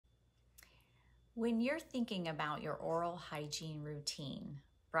When you're thinking about your oral hygiene routine,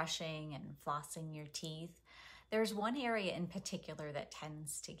 brushing and flossing your teeth, there's one area in particular that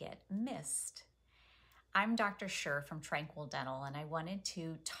tends to get missed. I'm Dr. Scheurer from Tranquil Dental, and I wanted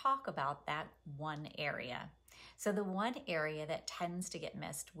to talk about that one area. So the one area that tends to get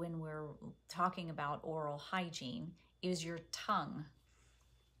missed when we're talking about oral hygiene is your tongue.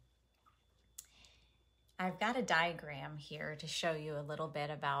 I've got a diagram here to show you a little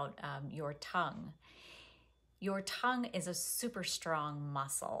bit about your tongue. Your tongue is a super strong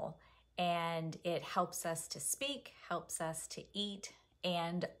muscle, and it helps us to speak, helps us to eat,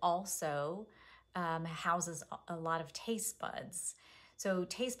 and also houses a lot of taste buds. So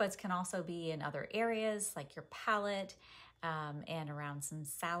taste buds can also be in other areas like your palate and around some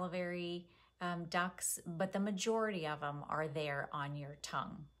salivary ducts, but the majority of them are there on your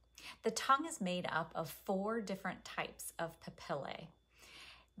tongue. The tongue is made up of 4 different types of papillae.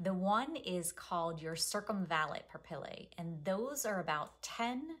 The one is called your circumvallate papillae, and those are about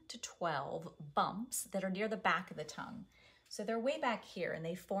 10 to 12 bumps that are near the back of the tongue. So they're way back here, and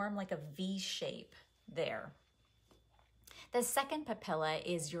they form like a V shape there. The second papilla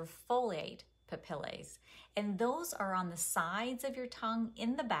is your foliate papillae, and those are on the sides of your tongue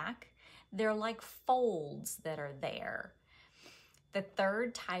in the back. They're like folds that are there. The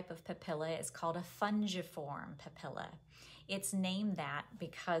third type of papilla is called a fungiform papilla. It's named that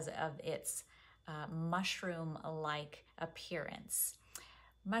because of its mushroom-like appearance.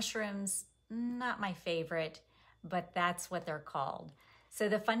 Mushrooms, not my favorite, but that's what they're called. So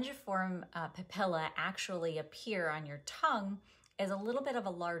the fungiform papilla actually appear on your tongue as a little bit of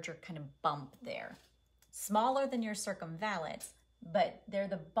a larger kind of bump there. Smaller than your circumvallates, but they're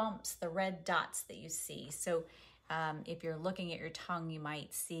the bumps, the red dots that you see. So if you're looking at your tongue, you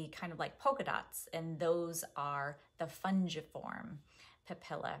might see kind of like polka dots, and those are the fungiform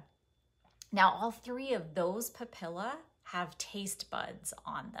papilla. Now, all 3 of those papilla have taste buds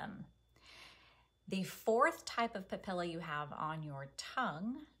on them. The 4th type of papilla you have on your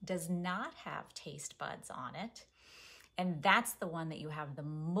tongue does not have taste buds on it, and that's the one that you have the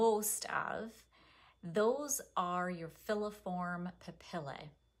most of. Those are your filiform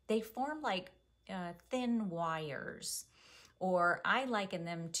papillae. They form like thin wires, or I liken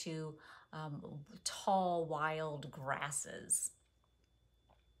them to tall wild grasses.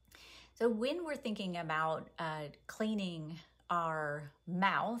 So when we're thinking about cleaning our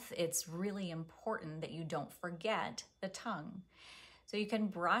mouth, it's really important that you don't forget the tongue. So you can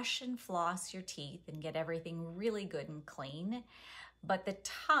brush and floss your teeth and get everything really good and clean, but the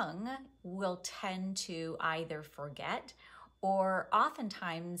tongue will tend to either forget, or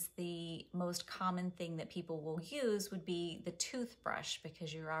oftentimes the most common thing that people will use would be the toothbrush,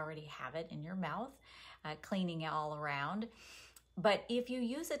 because you already have it in your mouth, cleaning it all around. But if you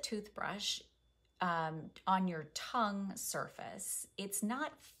use a toothbrush on your tongue surface, it's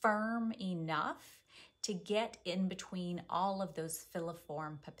not firm enough to get in between all of those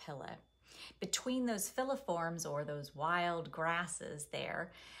filiform papillae. Between those filiforms, or those wild grasses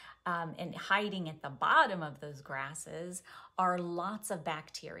there, and hiding at the bottom of those grasses are lots of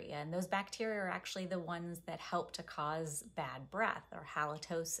bacteria. And those bacteria are actually the ones that help to cause bad breath, or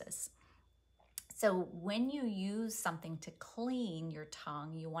halitosis. So when you use something to clean your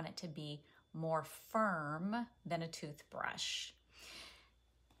tongue, you want it to be more firm than a toothbrush.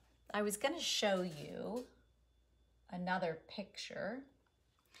 I was going to show you another picture,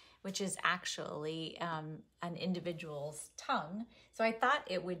 which is actually an individual's tongue. So I thought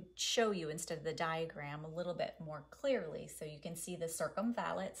it would show you, instead of the diagram, a little bit more clearly. So you can see the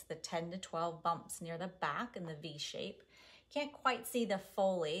circumvallates, the 10 to 12 bumps near the back in the V shape. Can't quite see the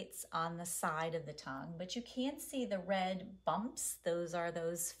folates on the side of the tongue, but you can see the red bumps. Those are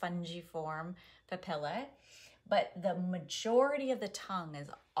those fungiform papillae. But the majority of the tongue is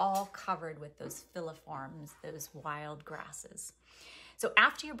all covered with those filiforms, those wild grasses. So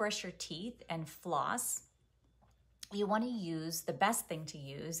after you brush your teeth and floss, you want to use, the best thing to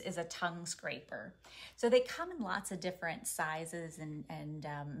use is a tongue scraper. So they come in lots of different sizes and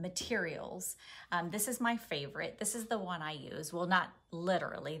materials. This is my favorite. This is the one I use. Well, not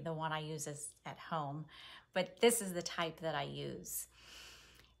literally, the one I use is at home, but this is the type that I use.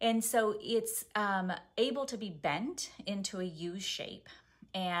 And so it's able to be bent into a U shape.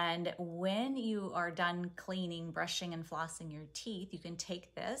 And when you are done cleaning, brushing, and flossing your teeth, you can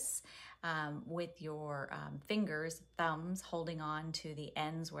take this with your fingers, thumbs, holding on to the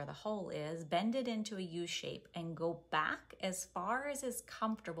ends where the hole is, bend it into a U shape, and go back as far as is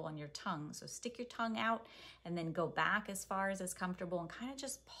comfortable on your tongue. So stick your tongue out and then go back as far as is comfortable and kind of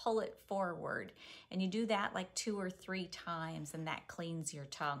just pull it forward. And you do that like 2 or 3 times, and that cleans your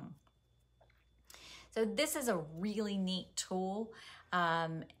tongue. So this is a really neat tool,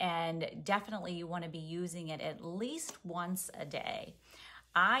 and definitely you want to be using it at least once a day.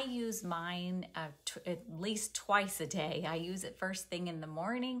 I use mine at least twice a day. I use it first thing in the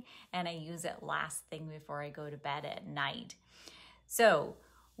morning, and I use it last thing before I go to bed at night. So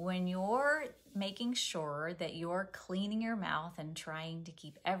when you're making sure that you're cleaning your mouth and trying to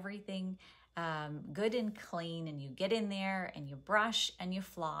keep everything good and clean, and you get in there and you brush and you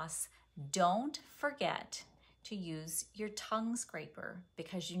floss, don't forget to use your tongue scraper,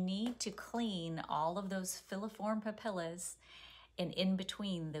 because you need to clean all of those filiform papillas and in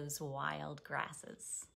between those wild grasses.